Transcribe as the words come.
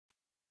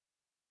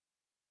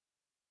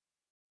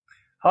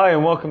Hi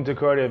and welcome to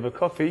Karate Over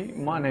Coffee.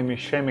 My name is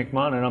Shane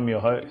McMahon and I'm your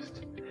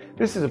host.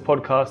 This is a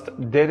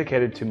podcast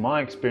dedicated to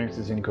my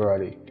experiences in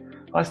karate.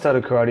 I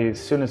started karate as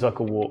soon as I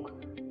could walk.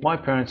 My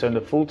parents owned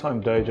a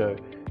full-time dojo,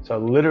 so I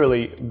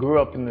literally grew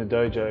up in the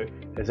dojo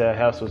as our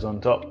house was on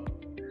top.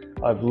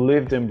 I've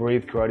lived and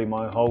breathed karate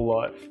my whole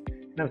life,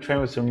 and I've trained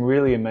with some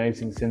really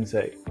amazing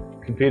sensei,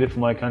 competed for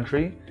my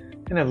country,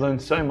 and I've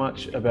learned so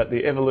much about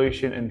the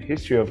evolution and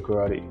history of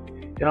karate.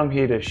 And I'm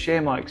here to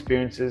share my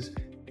experiences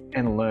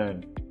and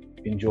learn.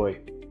 Enjoy.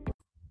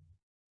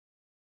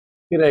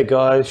 G'day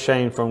guys,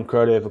 Shane from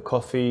Karate Over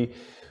Coffee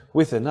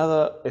with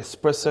another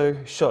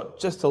espresso shot,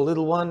 just a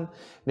little one.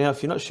 Now,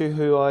 if you're not sure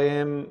who I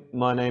am,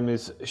 my name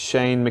is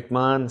Shane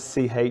McMahon,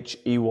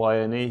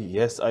 C-H-E-Y-N-E.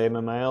 Yes, I am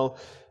a male.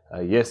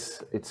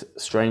 Yes, it's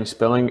strange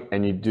spelling,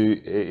 and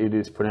it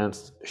is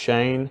pronounced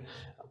Shane,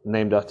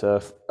 named after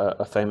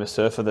a famous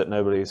surfer that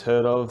nobody's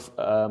heard of.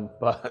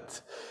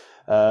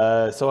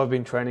 So I've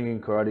been training in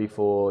karate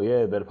for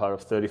a better part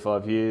of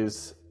 35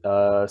 years.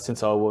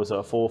 Since I was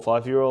a 4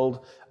 or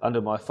 5-year-old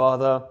under my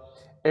father.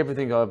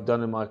 Everything I've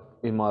done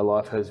in my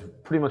life has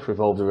pretty much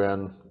revolved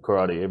around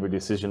karate. Every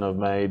decision I've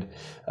made,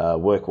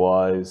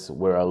 work-wise,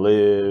 where I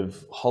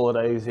live,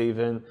 holidays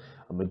even,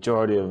 a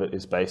majority of it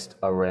is based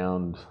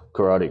around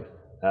karate.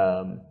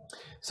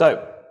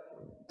 So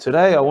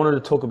today I wanted to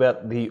talk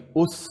about the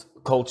US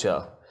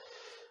culture.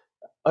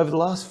 Over the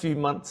last few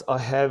months, I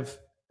have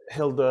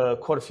held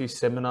quite a few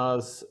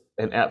seminars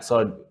and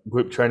outside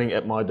group training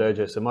at my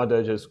dojo. So my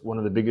dojo is one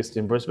of the biggest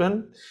in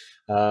Brisbane.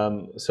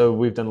 So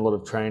we've done a lot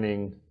of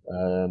training,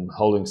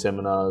 holding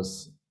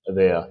seminars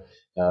there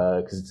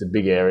because it's a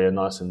big area,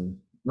 nice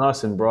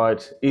and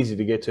bright, easy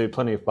to get to,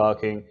 plenty of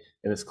parking,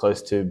 and it's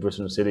close to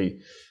Brisbane City.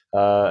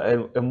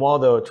 And while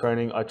they were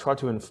training, I tried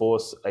to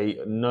enforce a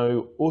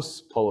no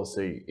US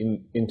policy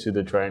into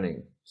the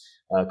training.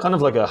 Kind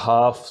of like a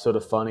half sort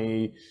of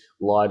funny,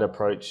 light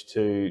approach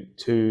to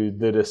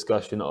the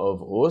discussion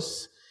of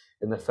US.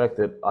 And the fact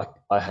that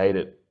I hate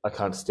it, I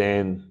can't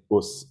stand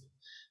US.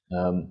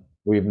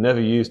 We've never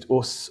used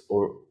US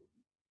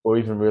or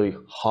even really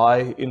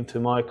high into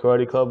my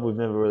karate club. We've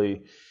never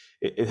really,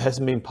 it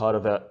hasn't been part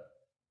of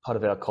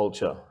our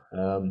culture.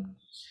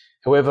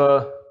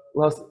 However,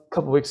 last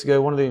couple of weeks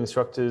ago, one of the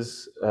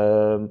instructors,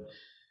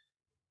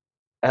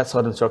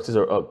 outside instructors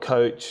or a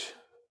coach,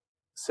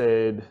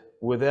 said,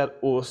 "Without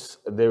US,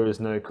 there is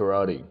no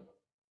karate."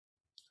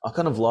 I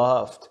kind of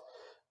laughed,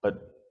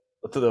 but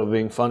I thought they were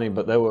being funny,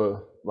 but they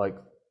were like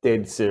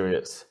dead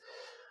serious.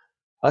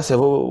 I said,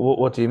 "Well,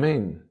 what do you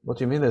mean? What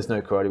do you mean there's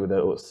no karate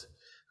without us?"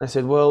 They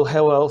said, "Well,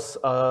 how else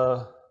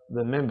are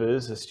the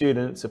members, the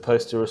students,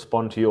 supposed to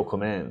respond to your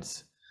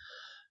commands?"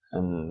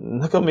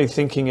 And that got me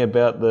thinking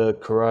about the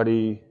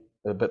karate,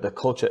 about the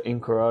culture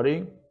in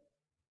karate,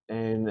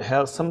 and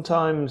how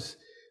sometimes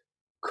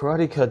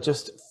karateka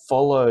just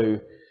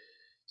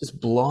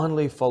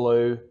blindly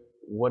follow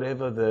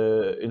whatever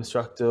the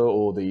instructor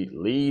or the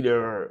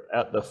leader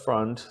at the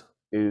front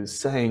is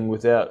saying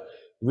without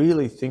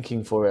really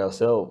thinking for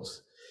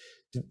ourselves.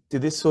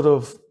 Did this sort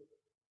of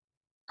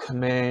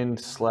command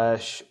 /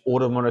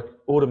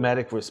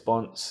 automatic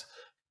response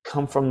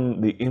come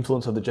from the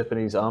influence of the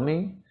Japanese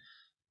army?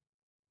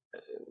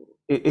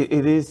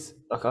 It is,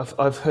 like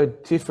I've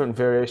heard different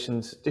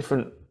variations,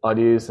 different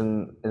ideas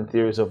and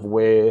theories of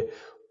where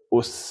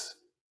US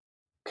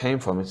came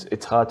from.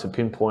 It's hard to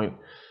pinpoint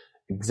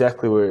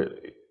exactly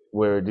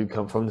where it did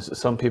come from.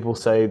 Some people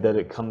say that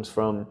it comes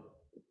from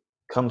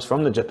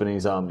the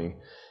Japanese army.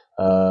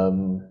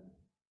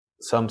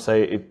 Some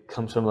say it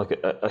comes from like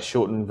a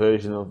shortened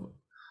version of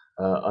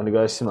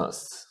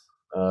onegaishimasu.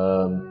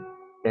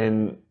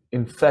 And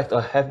in fact,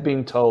 I have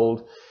been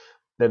told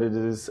that it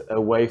is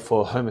a way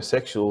for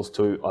homosexuals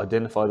to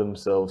identify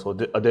themselves or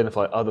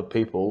identify other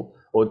people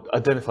or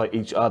identify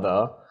each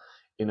other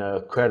in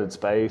a crowded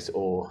space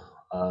or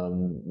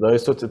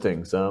those sorts of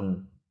things.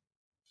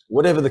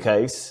 Whatever the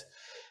case,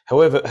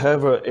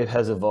 however it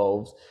has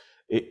evolved,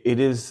 it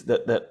is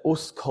that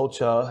US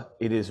culture,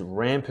 it is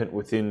rampant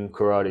within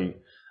karate,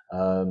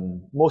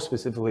 more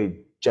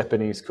specifically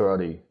Japanese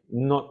karate,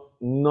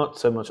 not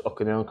so much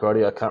Okinawan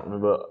karate. I can't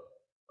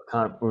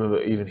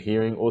remember even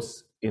hearing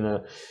US in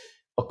a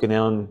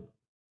Okinawan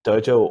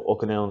dojo or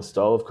Okinawan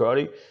style of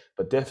karate,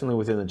 but definitely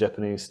within the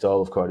Japanese style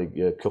of karate,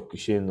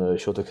 Kyokushin, the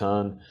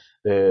Shotokan,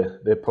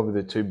 they're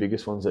probably the two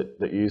biggest ones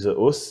that use the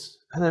US.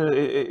 And then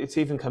it's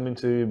even come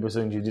into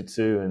Brazilian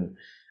Jiu-Jitsu and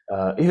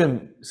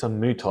even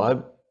some Muay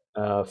Thai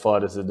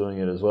fighters are doing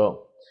it as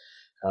well.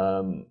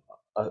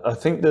 I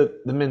think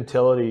that the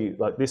mentality,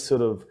 like this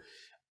sort of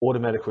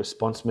automatic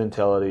response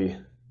mentality,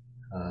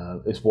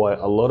 is why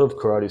a lot of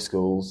karate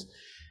schools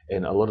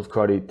and a lot of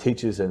karate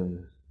teachers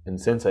and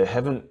sensei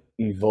haven't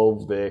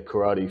evolved their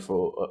karate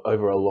for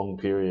over a long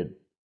period.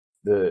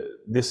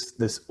 This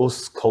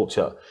US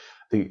culture,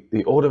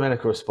 the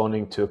automatic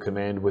responding to a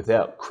command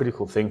without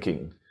critical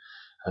thinking.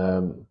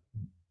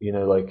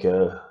 Like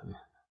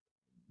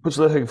put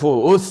your left leg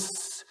forward,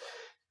 us,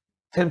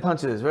 10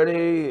 punches,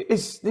 ready,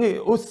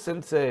 us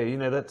sensei,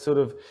 that sort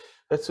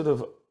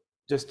of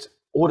just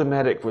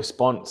automatic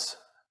response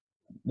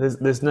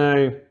there's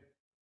no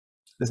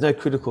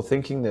critical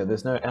thinking there.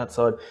 There's no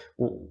outside.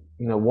 Well,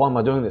 why am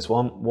I doing this?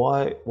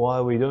 Why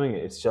are we doing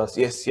it? It's just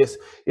yes,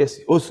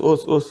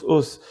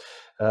 us.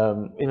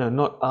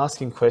 Not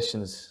asking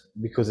questions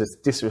because it's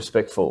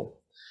disrespectful.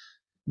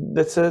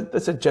 That's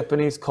a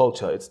Japanese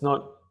culture. It's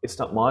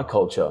not my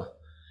culture.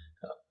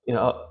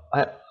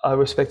 I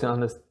respect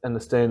and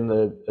understand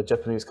the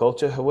Japanese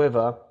culture.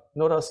 However,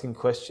 not asking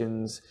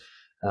questions,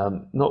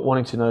 not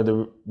wanting to know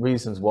the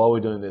reasons why we're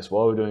doing this,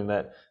 why we're doing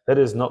that, that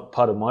is not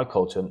part of my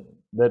culture.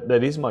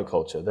 That is my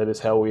culture. That is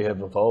how we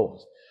have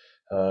evolved.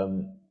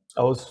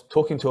 I was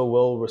talking to a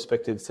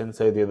well-respected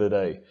sensei the other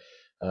day,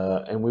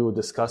 and we were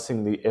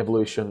discussing the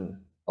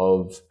evolution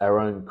of our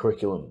own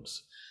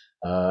curriculums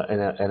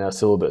and our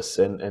syllabus,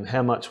 and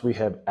how much we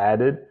have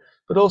added,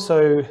 but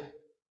also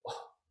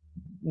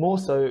more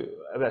so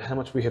about how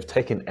much we have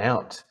taken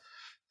out.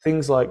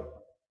 Things like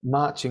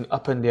marching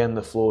up and down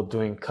the floor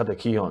doing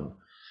kata-kihon,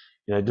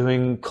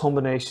 doing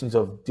combinations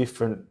of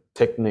different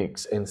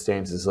techniques and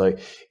stances, like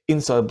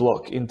inside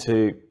block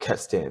into cat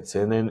stance,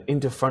 and then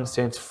into front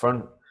stance,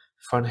 front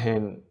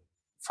hand,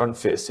 front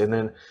fist, and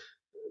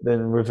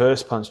then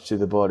reverse punch to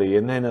the body,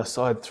 and then a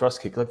side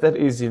thrust kick. Like, that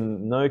is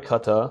in no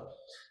kata.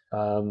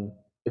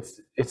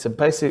 It's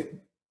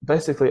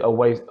basically a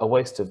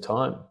waste of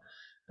time.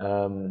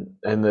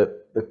 And the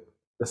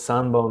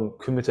sanbon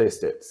kumite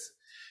steps,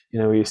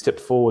 where you step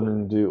forward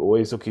and do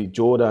oizuki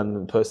jodan,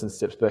 and the person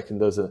steps back and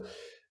does a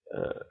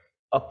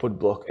upward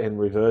block and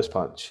reverse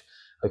punch.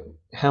 Like,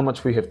 how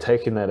much we have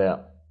taken that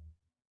out.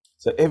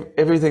 So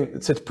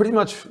everything, so it's pretty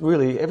much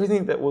really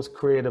everything that was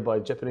created by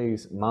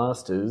Japanese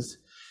masters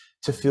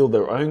to fill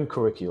their own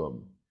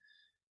curriculum.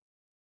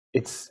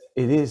 It's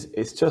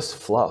just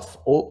fluff.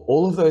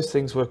 All of those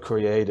things were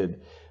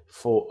created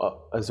for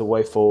as a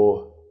way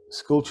for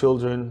school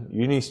children,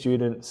 uni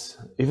students,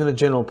 even the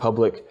general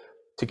public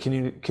to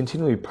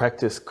continually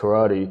practice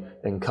karate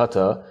and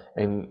kata,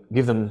 and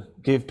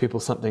give people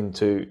something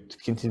to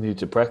continue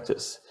to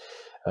practice.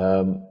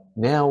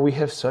 Now we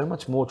have so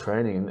much more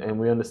training, and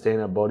we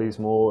understand our bodies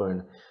more,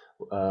 and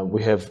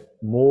we have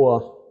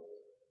more.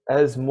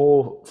 As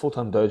more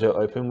full-time dojo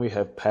open, we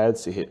have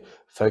pads to hit,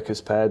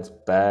 focus pads,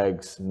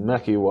 bags,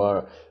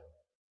 makiwara,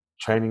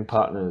 training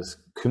partners,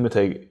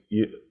 kumite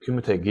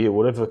gear,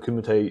 whatever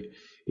kumite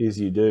is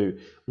you do.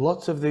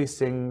 Lots of these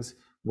things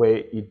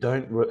where you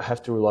don't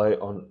have to rely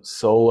on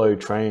solo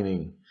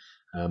training.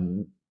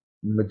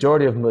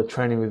 Majority of my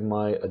training with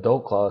my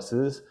adult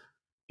classes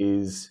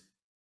is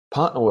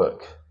partner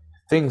work.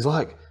 Things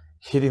like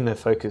hitting their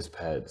focus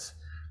pads,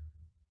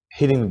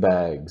 hitting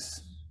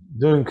bags,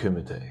 doing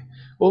kumite.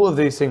 All of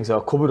these things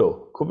are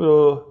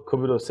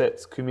kobudo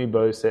sets,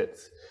 kumibo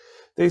sets,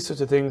 these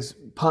sorts of things.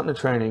 Partner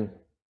training,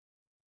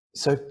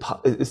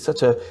 it's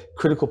such a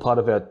critical part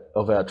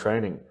of our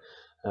training.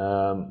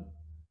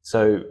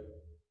 So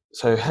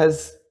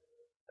has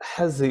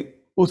the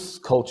us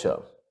culture,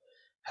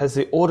 has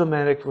the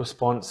automatic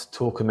response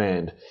to a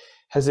command,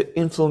 has it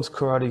influenced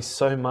karate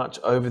so much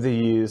over the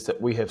years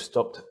that we have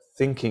stopped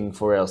thinking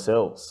for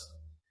ourselves?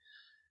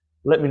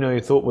 Let me know your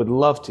thought. Would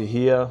love to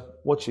hear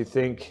what you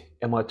think.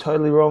 Am I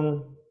totally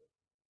wrong?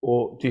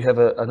 Or do you have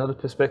another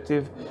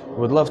perspective?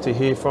 Would love to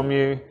hear from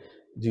you.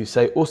 Do you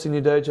say us in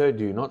your dojo?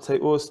 Do you not say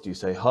us? Do you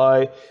say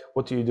hi?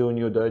 What do you do in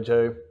your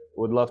dojo?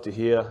 Would love to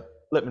hear.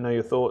 Let me know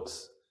your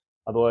thoughts.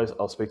 Otherwise,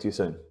 I'll speak to you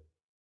soon.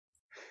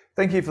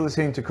 Thank you for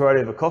listening to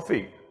Karate Over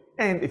Coffee.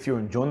 And if you're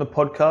enjoying the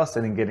podcast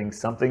and getting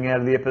something out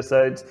of the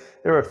episodes,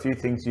 there are a few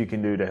things you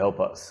can do to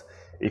help us.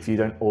 If you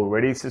don't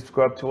already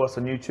subscribe to us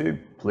on YouTube,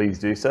 please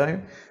do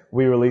so.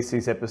 We release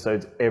these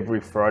episodes every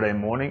Friday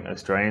morning,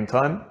 Australian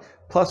time.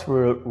 Plus, we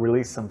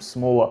release some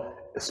smaller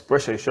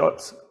espresso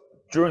shots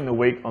during the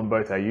week on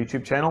both our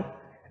YouTube channel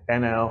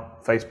and our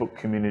Facebook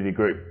community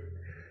group.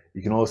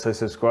 You can also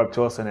subscribe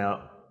to us on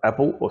our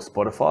Apple or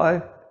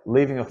Spotify.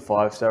 Leaving a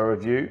 5-star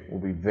review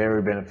will be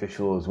very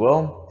beneficial as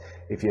well.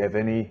 If you have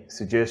any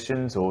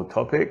suggestions or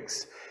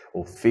topics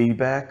or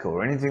feedback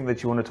or anything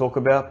that you want to talk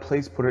about,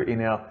 please put it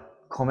in our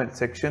comment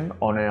section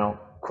on our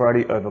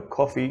Karate Over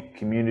Coffee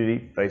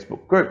community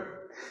Facebook group.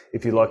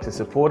 If you'd like to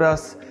support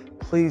us,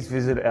 please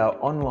visit our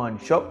online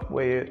shop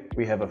where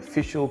we have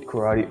official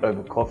Karate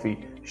Over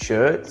Coffee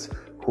shirts,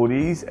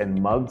 hoodies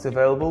and mugs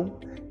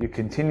available. Your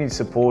continued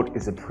support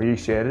is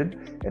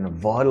appreciated and a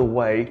vital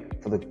way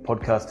for the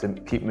podcast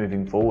to keep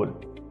moving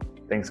forward.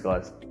 Thanks,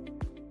 guys.